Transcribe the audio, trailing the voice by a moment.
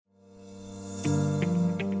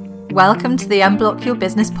Welcome to the Unblock Your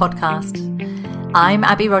Business podcast. I'm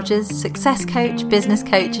Abby Rogers, success coach, business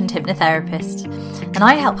coach and hypnotherapist, and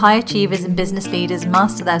I help high achievers and business leaders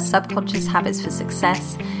master their subconscious habits for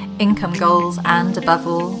success, income goals and, above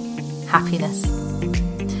all, happiness.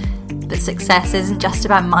 But success isn't just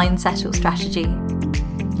about mindset or strategy.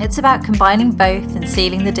 It's about combining both and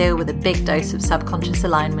sealing the deal with a big dose of subconscious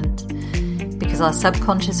alignment, because our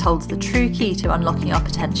subconscious holds the true key to unlocking our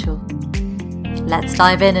potential. Let's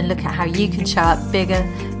dive in and look at how you can show up bigger,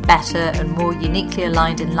 better and more uniquely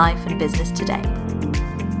aligned in life and business today.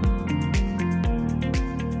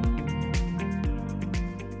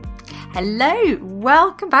 Hello,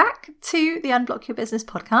 welcome back to the Unblock Your Business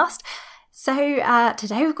podcast. So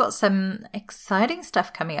today we've got some exciting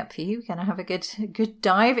stuff coming up for you. We're going to have a good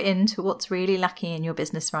dive into what's really lacking in your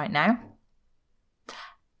business right now.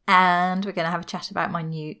 And we're going to have a chat about my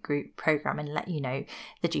new group program and let you know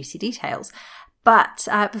the juicy details. But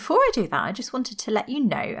before I do that, I just wanted to let you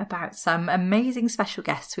know about some amazing special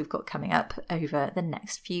guests we've got coming up over the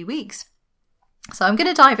next few weeks. So I'm going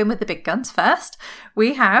to dive in with the big guns first.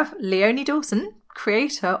 We have Leonie Dawson,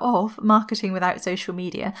 creator of Marketing Without Social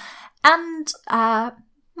Media and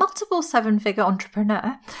multiple seven-figure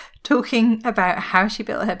entrepreneur, talking about how she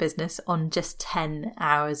built her business on just 10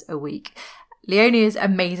 hours a week. Leonie is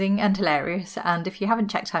amazing and hilarious, and if you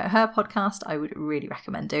haven't checked out her podcast, I would really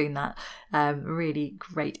recommend doing that. Really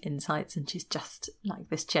great insights, and she's just like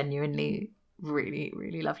this genuinely really,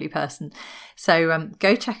 really lovely person. So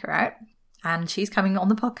go check her out, and she's coming on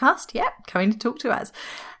the podcast, coming to talk to us.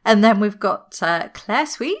 And then we've got Claire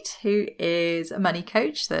Sweet, who is a money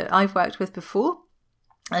coach that I've worked with before,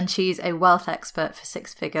 and she's a wealth expert for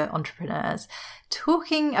six-figure entrepreneurs,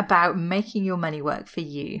 talking about making your money work for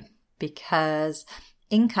you. Because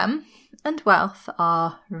income and wealth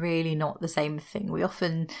are really not the same thing. We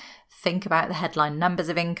often think about the headline numbers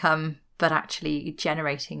of income, but actually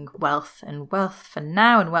generating wealth and wealth for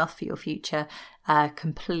now and wealth for your future, a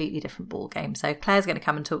completely different ballgame. So Claire's going to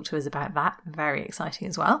come and talk to us about that. Very exciting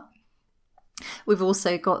as well. We've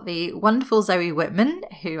also got the wonderful Zoe Whitman,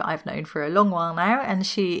 who I've known for a long while now, and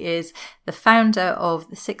she is the founder of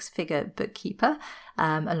the Six Figure Bookkeeper,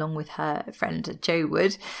 along with her friend Jo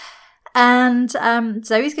Wood. And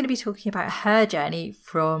Zoe's going to be talking about her journey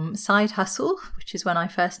from side hustle, which is when I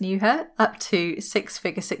first knew her, up to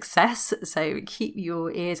six-figure success. So keep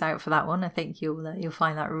your ears out for that one. I think you'll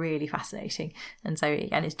find that really fascinating. And Zoe,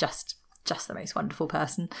 again, is just the most wonderful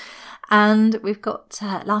person. And we've got,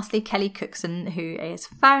 lastly, Kelly Cookson, who is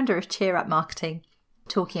founder of Cheer Up Marketing,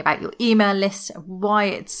 talking about your email list, why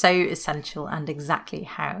it's so essential, and exactly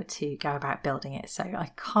how to go about building it. So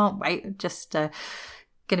I can't wait. Just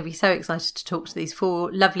going to be so excited to talk to these four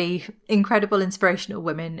lovely, incredible, inspirational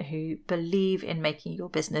women who believe in making your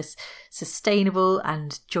business sustainable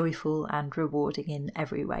and joyful and rewarding in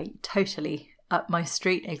every way. Totally up my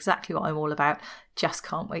street, exactly what I'm all about. Just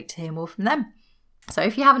can't wait to hear more from them. So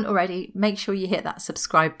if you haven't already, make sure you hit that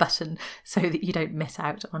subscribe button so that you don't miss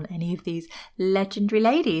out on any of these legendary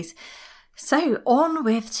ladies. So on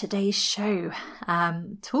with today's show,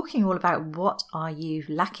 talking all about what are you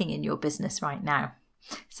lacking in your business right now.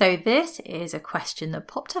 So this is a question that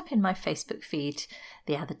popped up in my Facebook feed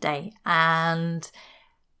the other day, and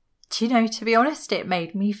to be honest, it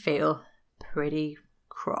made me feel pretty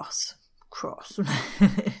cross,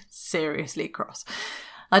 seriously cross.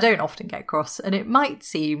 I don't often get cross, and it might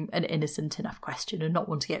seem an innocent enough question and not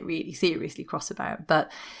one to get really seriously cross about,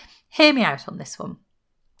 but hear me out on this one.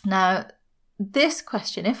 Now, this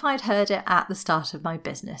question, if I'd heard it at the start of my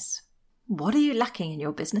business, what are you lacking in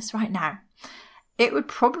your business right now? It would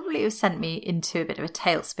probably have sent me into a bit of a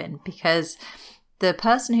tailspin, because the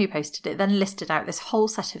person who posted it then listed out this whole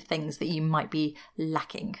set of things that you might be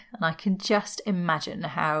lacking. And I can just imagine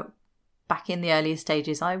how back in the earlier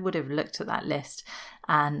stages, I would have looked at that list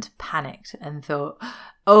and panicked and thought,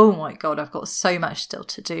 oh my God, I've got so much still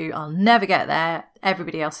to do. I'll never get there.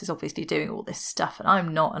 Everybody else is obviously doing all this stuff and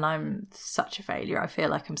I'm not, and I'm such a failure. I feel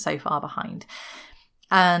like I'm so far behind.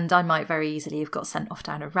 And I might very easily have got sent off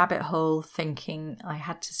down a rabbit hole thinking I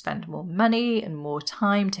had to spend more money and more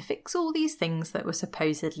time to fix all these things that were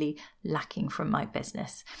supposedly lacking from my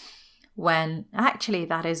business, when actually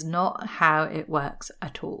that is not how it works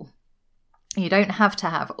at all. You don't have to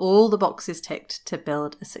have all the boxes ticked to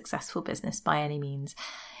build a successful business by any means.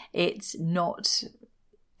 It's not,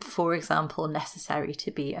 for example, necessary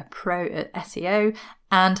to be a pro at SEO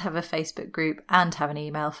and have a Facebook group and have an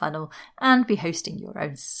email funnel and be hosting your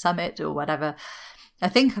own summit or whatever. I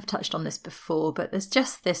think I've touched on this before, but there's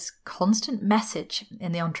just this constant message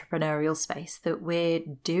in the entrepreneurial space that we're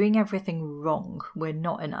doing everything wrong. We're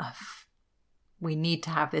not enough. we need to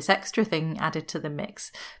have this extra thing added to the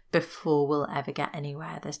mix before we'll ever get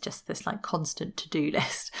anywhere. There's just this like constant to-do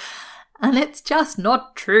list. And it's just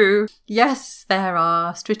not true. Yes, there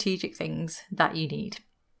are strategic things that you need.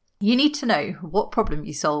 You need to know what problem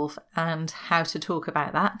you solve and how to talk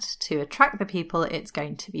about that to attract the people it's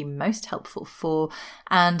going to be most helpful for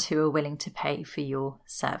and who are willing to pay for your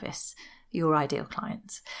service, your ideal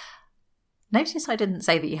clients. Notice I didn't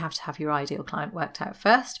say that you have to have your ideal client worked out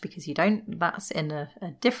first, because you don't. That's in a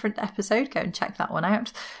different episode. Go and check that one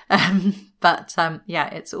out. But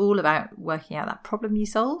it's all about working out that problem you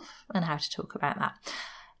solve and how to talk about that.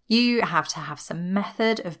 You have to have some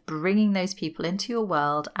method of bringing those people into your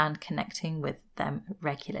world and connecting with them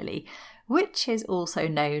regularly, which is also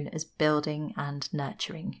known as building and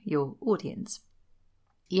nurturing your audience.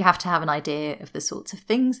 You have to have an idea of the sorts of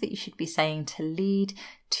things that you should be saying to lead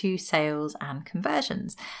to sales and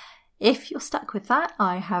conversions. If you're stuck with that,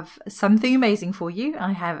 I have something amazing for you.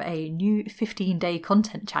 I have a new 15-day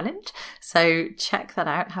content challenge. So check that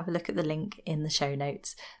out. Have a look at the link in the show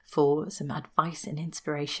notes for some advice and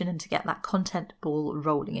inspiration and to get that content ball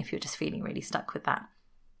rolling if you're just feeling really stuck with that.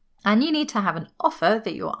 And you need to have an offer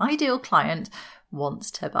that your ideal client wants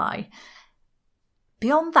to buy.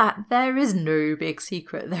 Beyond that, there is no big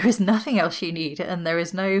secret. There is nothing else you need, and there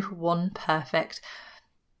is no one perfect,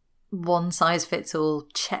 one-size-fits-all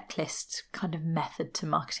checklist kind of method to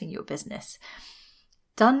marketing your business.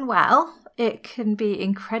 Done well, it can be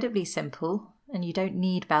incredibly simple, and you don't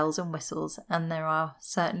need bells and whistles, and there are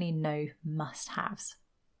certainly no must-haves.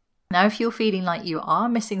 Now, if you're feeling like you are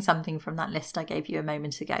missing something from that list I gave you a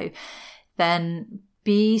moment ago, then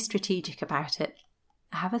be strategic about it.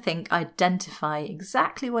 Have a think, identify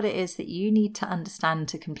exactly what it is that you need to understand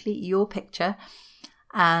to complete your picture,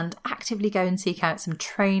 and actively go and seek out some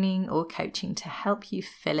training or coaching to help you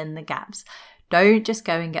fill in the gaps. Don't just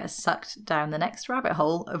go and get sucked down the next rabbit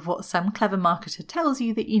hole of what some clever marketer tells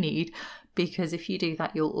you that you need, because if you do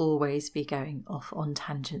that, you'll always be going off on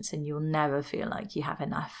tangents and you'll never feel like you have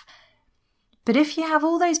enough. But if you have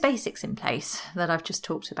all those basics in place that I've just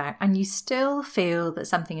talked about and you still feel that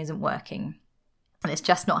something isn't working, and it's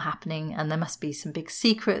just not happening, and there must be some big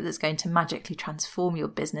secret that's going to magically transform your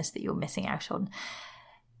business that you're missing out on,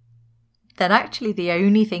 then actually the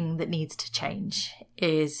only thing that needs to change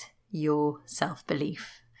is your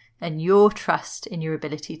self-belief and your trust in your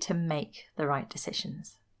ability to make the right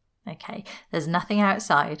decisions. Okay, there's nothing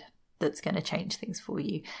outside that's going to change things for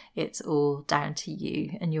you. It's all down to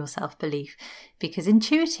you and your self-belief, because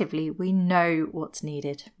intuitively we know what's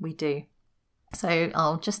needed. We do. So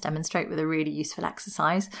I'll just demonstrate with a really useful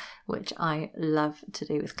exercise, which I love to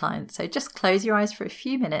do with clients. So just close your eyes for a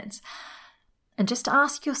few minutes and just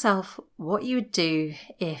ask yourself what you would do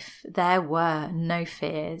if there were no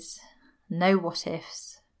fears, no what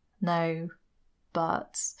ifs, no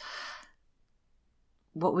buts.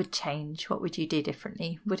 What would change? What would you do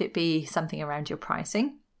differently? Would it be something around your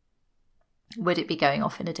pricing? Would it be going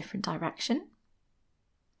off in a different direction?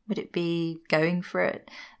 Would it be going for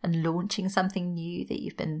it and launching something new that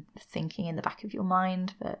you've been thinking in the back of your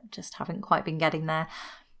mind but just haven't quite been getting there?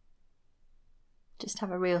 Just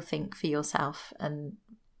have a real think for yourself and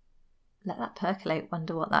let that percolate,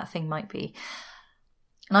 wonder what that thing might be.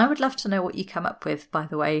 And I would love to know what you come up with, by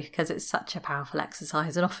the way, because it's such a powerful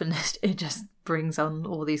exercise and often it just brings on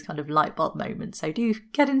all these kind of light bulb moments. So do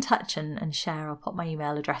get in touch and share. I'll pop my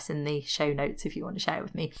email address in the show notes if you want to share it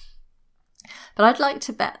with me. But I'd like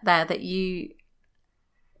to bet there that you,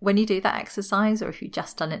 when you do that exercise, or if you've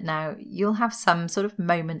just done it now, you'll have some sort of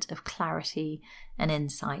moment of clarity and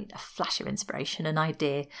insight, a flash of inspiration, an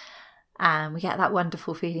idea. And we get that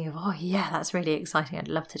wonderful feeling of, oh yeah, that's really exciting. I'd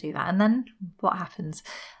love to do that. And then what happens?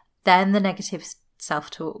 Then the negative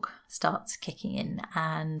self-talk starts kicking in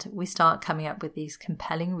and we start coming up with these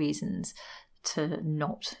compelling reasons to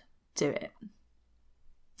not do it.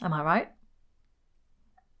 Am I right?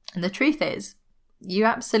 And the truth is, you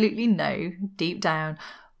absolutely know deep down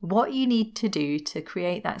what you need to do to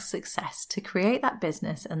create that success, to create that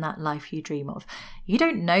business and that life you dream of. You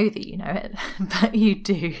don't know that you know it, but you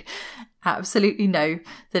do absolutely know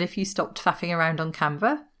that if you stopped faffing around on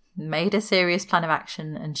Canva, made a serious plan of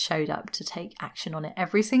action and showed up to take action on it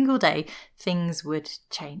every single day, things would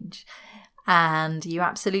change. And you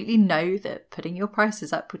absolutely know that putting your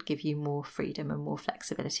prices up would give you more freedom and more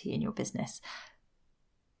flexibility in your business.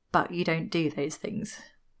 But you don't do those things,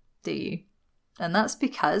 do you? And that's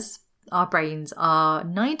because our brains are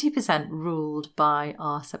 90% ruled by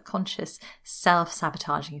our subconscious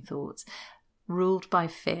self-sabotaging thoughts, ruled by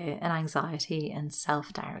fear and anxiety and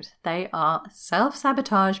self-doubt. They are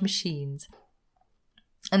self-sabotage machines.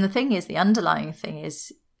 And the thing is, the underlying thing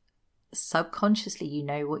is, subconsciously you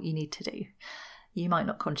know what you need to do. You might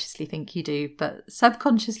not consciously think you do, but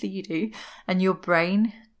subconsciously you do, and your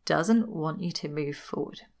brain doesn't want you to move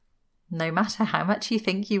forward. No matter how much you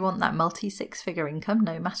think you want that multi-six-figure income,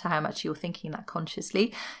 no matter how much you're thinking that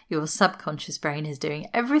consciously, your subconscious brain is doing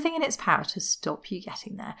everything in its power to stop you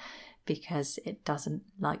getting there because it doesn't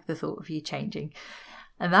like the thought of you changing.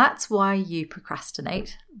 And that's why you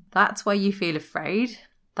procrastinate. That's why you feel afraid.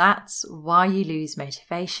 That's why you lose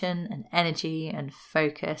motivation and energy and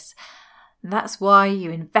focus. That's why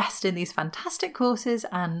you invest in these fantastic courses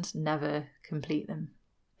and never complete them.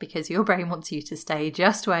 Because your brain wants you to stay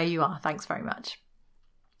just where you are. Thanks very much.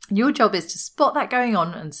 Your job is to spot that going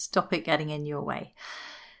on and stop it getting in your way.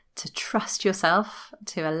 To trust yourself,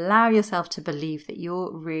 to allow yourself to believe that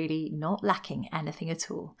you're really not lacking anything at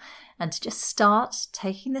all. And to just start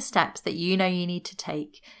taking the steps that you know you need to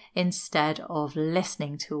take instead of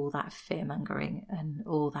listening to all that fear-mongering and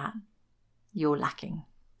all that you're lacking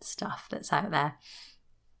stuff that's out there.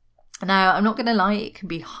 Now, I'm not going to lie, it can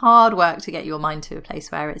be hard work to get your mind to a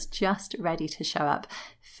place where it's just ready to show up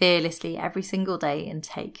fearlessly every single day and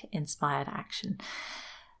take inspired action.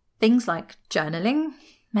 Things like journaling,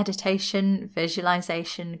 meditation,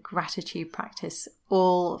 visualization, gratitude practice,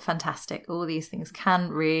 all fantastic. All these things can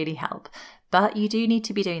really help, but you do need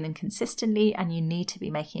to be doing them consistently, and you need to be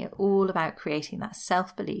making it all about creating that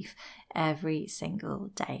self-belief every single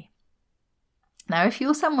day. Now, if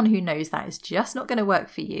you're someone who knows that is just not going to work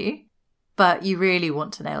for you, but you really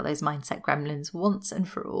want to nail those mindset gremlins once and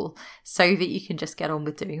for all so that you can just get on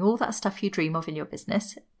with doing all that stuff you dream of in your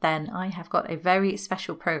business, then I have got a very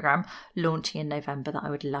special program launching in November that I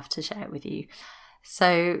would love to share with you.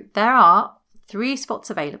 So there are 3 spots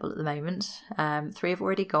available at the moment. 3 have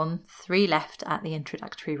already gone, 3 left at the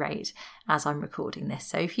introductory rate as I'm recording this.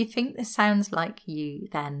 So if you think this sounds like you,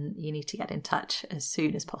 then you need to get in touch as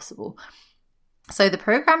soon as possible. So the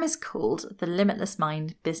program is called the Limitless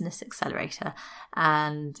Mind Business Accelerator,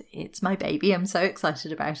 and it's my baby. I'm so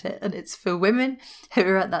excited about it. And it's for women who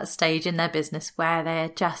are at that stage in their business where they're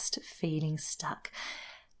just feeling stuck.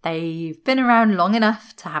 They've been around long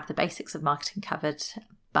enough to have the basics of marketing covered,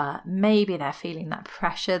 but maybe they're feeling that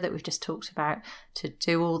pressure that we've just talked about to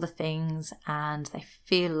do all the things, and they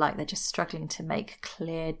feel like they're just struggling to make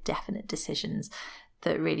clear, definite decisions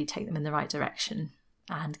that really take them in the right direction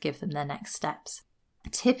and give them their next steps.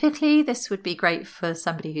 Typically, this would be great for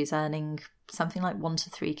somebody who's earning something like 1 to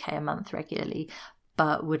 3k a month regularly,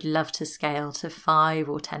 but would love to scale to 5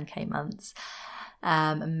 or 10k months.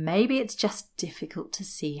 Maybe it's just difficult to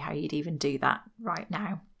see how you'd even do that right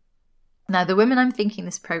now. Now, the women I'm thinking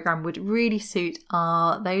this program would really suit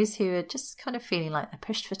are those who are just kind of feeling like they're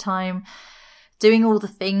pushed for time, doing all the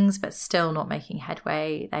things, but still not making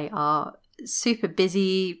headway. They are super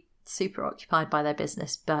busy, super occupied by their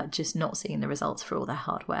business, but just not seeing the results for all their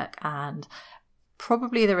hard work. And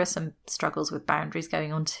probably there are some struggles with boundaries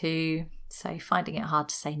going on too. So finding it hard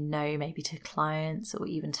to say no, maybe to clients or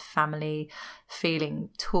even to family,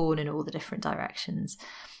 feeling torn in all the different directions.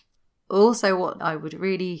 Also, what I would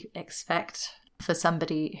really expect for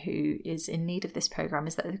somebody who is in need of this program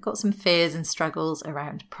is that they've got some fears and struggles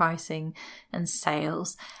around pricing and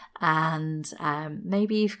sales. And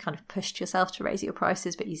maybe you've kind of pushed yourself to raise your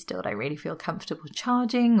prices, but you still don't really feel comfortable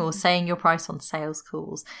charging or saying your price on sales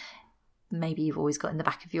calls. Maybe you've always got in the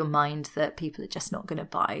back of your mind that people are just not going to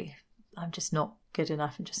buy. I'm just not good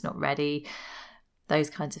enough. I'm just not ready. Those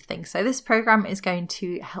kinds of things. So this program is going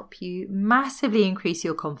to help you massively increase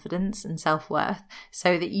your confidence and self-worth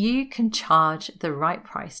so that you can charge the right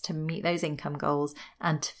price to meet those income goals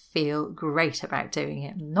and to feel great about doing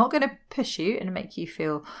it. I'm not going to push you and make you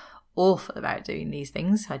feel awful about doing these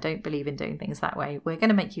things. I don't believe in doing things that way. We're going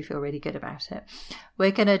to make you feel really good about it.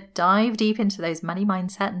 We're going to dive deep into those money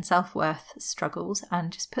mindset and self-worth struggles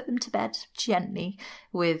and just put them to bed gently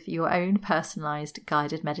with your own personalized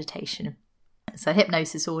guided meditation. So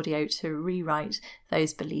hypnosis audio to rewrite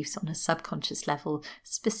those beliefs on a subconscious level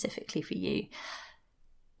specifically for you.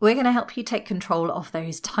 We're going to help you take control of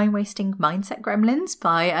those time-wasting mindset gremlins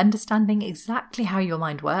by understanding exactly how your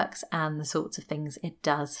mind works and the sorts of things it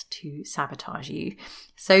does to sabotage you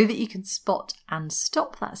so that you can spot and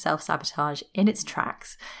stop that self-sabotage in its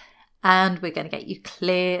tracks. And we're going to get you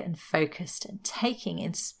clear and focused and taking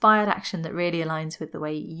inspired action that really aligns with the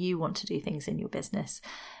way you want to do things in your business.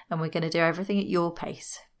 And we're going to do everything at your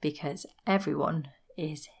pace because everyone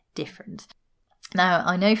is different. Now,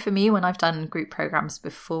 I know for me, when I've done group programs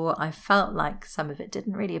before, I felt like some of it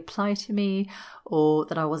didn't really apply to me or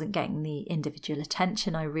that I wasn't getting the individual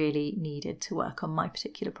attention I really needed to work on my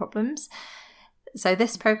particular problems. So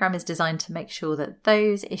this program is designed to make sure that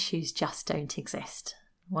those issues just don't exist.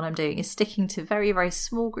 What I'm doing is sticking to very, very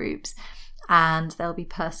small groups, and there'll be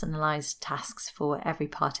personalised tasks for every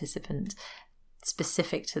participant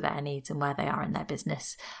specific to their needs and where they are in their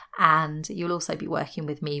business. And you'll also be working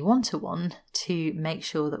with me one-to-one to make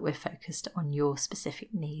sure that we're focused on your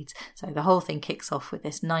specific needs. So the whole thing kicks off with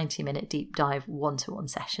this 90-minute deep dive one-to-one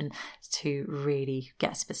session to really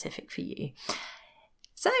get specific for you.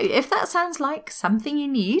 So if that sounds like something you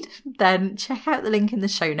need, then check out the link in the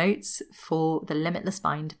show notes for the Limitless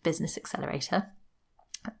Mind Business Accelerator.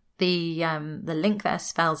 The link there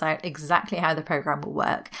spells out exactly how the program will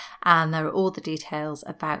work, and there are all the details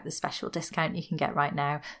about the special discount you can get right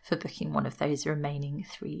now for booking one of those remaining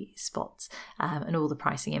 3 spots, and all the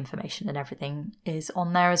pricing information and everything is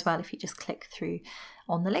on there as well if you just click through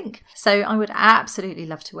on the link. So I would absolutely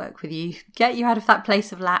love to work with you, get you out of that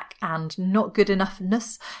place of lack and not good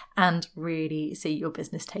enoughness, and really see your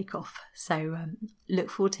business take off. So look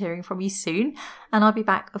forward to hearing from you soon, and I'll be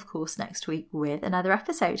back, of course, next week with another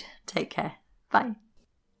episode. Take care. Bye.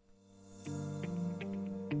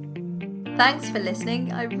 Thanks for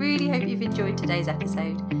listening. I really hope you've enjoyed today's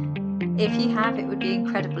episode. If you have, it would be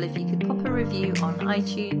incredible if you could pop a review on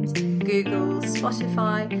iTunes, Google,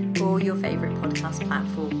 Spotify, or your favourite podcast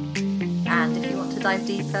platform. And if you want to dive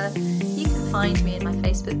deeper, you can find me in my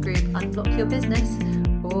Facebook group Unblock Your Business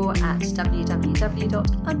or at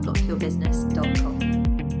www.unblockyourbusiness.com.